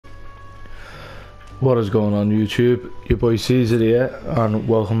What is going on YouTube? Your boy Caesar here and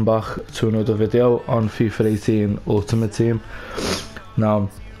welcome back to another video on FIFA 18 Ultimate Team. Now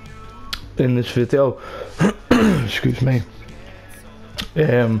in this video excuse me,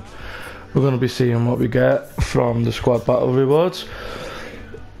 we're going to be seeing what we get from the squad battle rewards.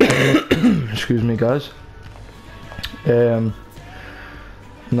 Excuse me guys.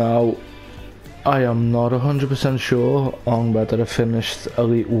 Now I am not 100% sure on whether I finished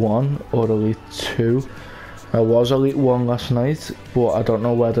Elite 1 or Elite 2. I was Elite 1 last night, but I don't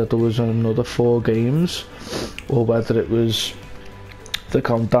know whether there was another 4 games or whether it was the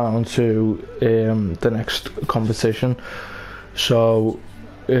countdown to the next competition. So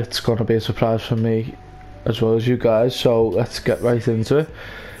it's going to be a surprise for me as well as you guys, so let's get right into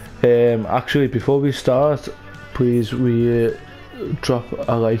it. Actually, before we start, please drop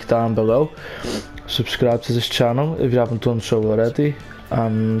a like down below, subscribe to this channel if you haven't done so already,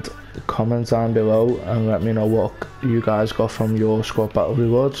 and comment down below and let me know what you guys got from your squad battle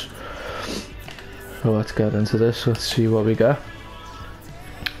rewards. So let's get into this. Let's see what we get.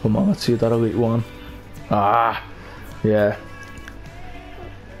 Come on, let's see that Elite 1. Yeah.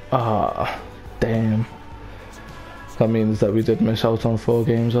 Damn. That means that we did miss out on 4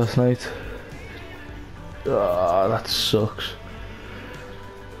 games last night. That sucks.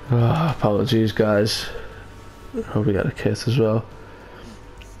 Apologies guys. Hope we get a kit as well.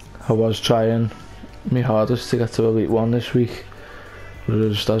 I was trying my hardest to get to Elite 1 this week, but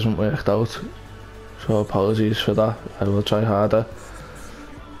it just hasn't worked out, so apologies for that. I will try harder.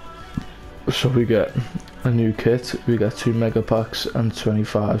 So we get a new kit, we get 2 mega packs and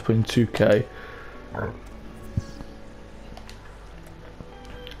 25.2k.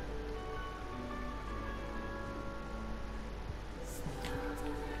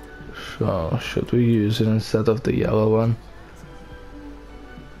 So should we use it instead of the yellow one?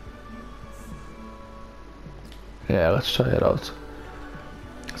 Yeah, let's try it out.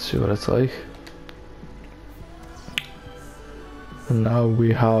 Let's see what it's like. And now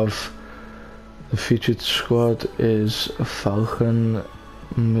we have the featured squad is Falcon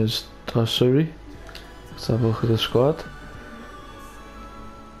Mizdosuri. Let's have a look at the squad.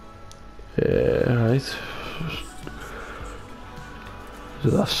 Yeah, right. So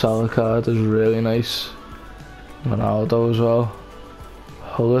that Salah card is really nice. Ronaldo as well.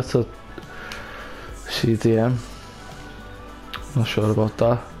 Hullet at CDM. Not sure about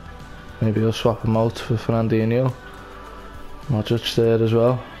that. Maybe I'll swap him out for Fernandinho. Modric there as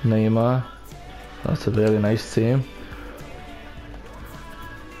well. Neymar. That's a really nice team.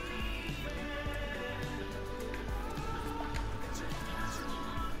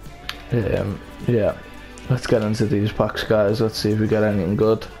 Yeah. Let's get into these packs guys, let's see if we get anything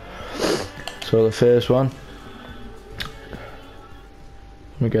good. So the first one,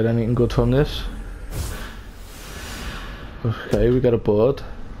 can we get anything good from this? Okay, we got a board.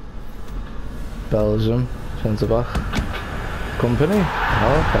 Belgium, centre back. Company,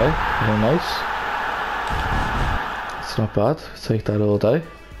 oh, okay, very nice. It's not bad, take that all day.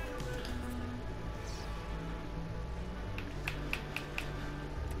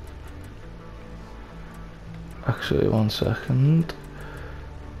 Actually, 1 second.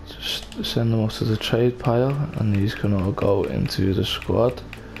 Just send them up to the trade pile, and these can all go into the squad.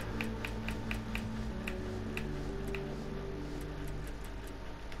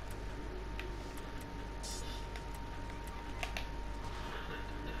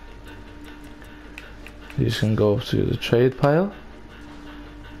 These can go up to the trade pile,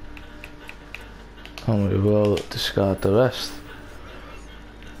 and we will discard the rest.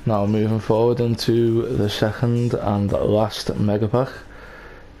 Now moving forward into the second and last mega pack.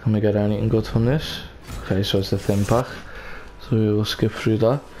 Can we get anything good from this? Okay, so it's the thin pack, so we will skip through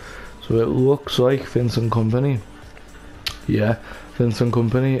that. So it looks like Vincent Kompany. Yeah, Vincent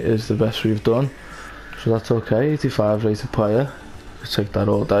Kompany is the best we've done, so that's okay. 85 rated player, we take that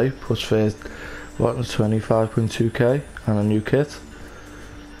all day. Plus 25.2k and a new kit.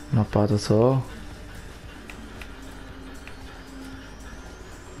 Not bad at all.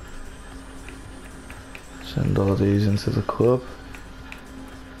 Send all these into the club.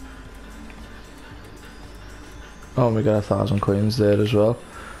 Oh, we got 1,000 coins there as well.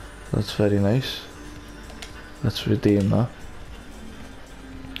 That's very nice. Let's redeem that.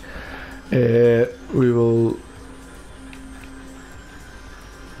 We will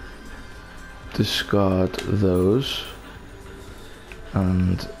discard those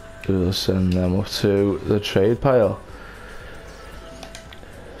and we'll send them up to the trade pile.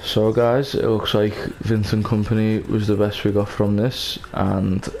 So guys, it looks like Vincent Kompany was the best we got from this,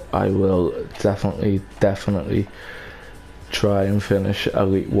 and I will definitely try and finish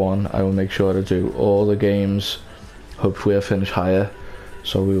Elite 1. I will make sure to do all the games. Hopefully I finish higher,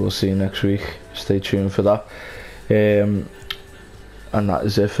 so we will see next week. Stay tuned for that. And that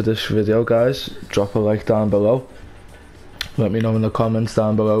is it for this video, guys. Drop a like down below, let me know in the comments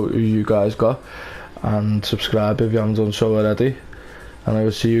down below who you guys got, and subscribe if you haven't done so already, and I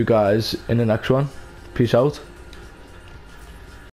will see you guys in the next one. Peace out.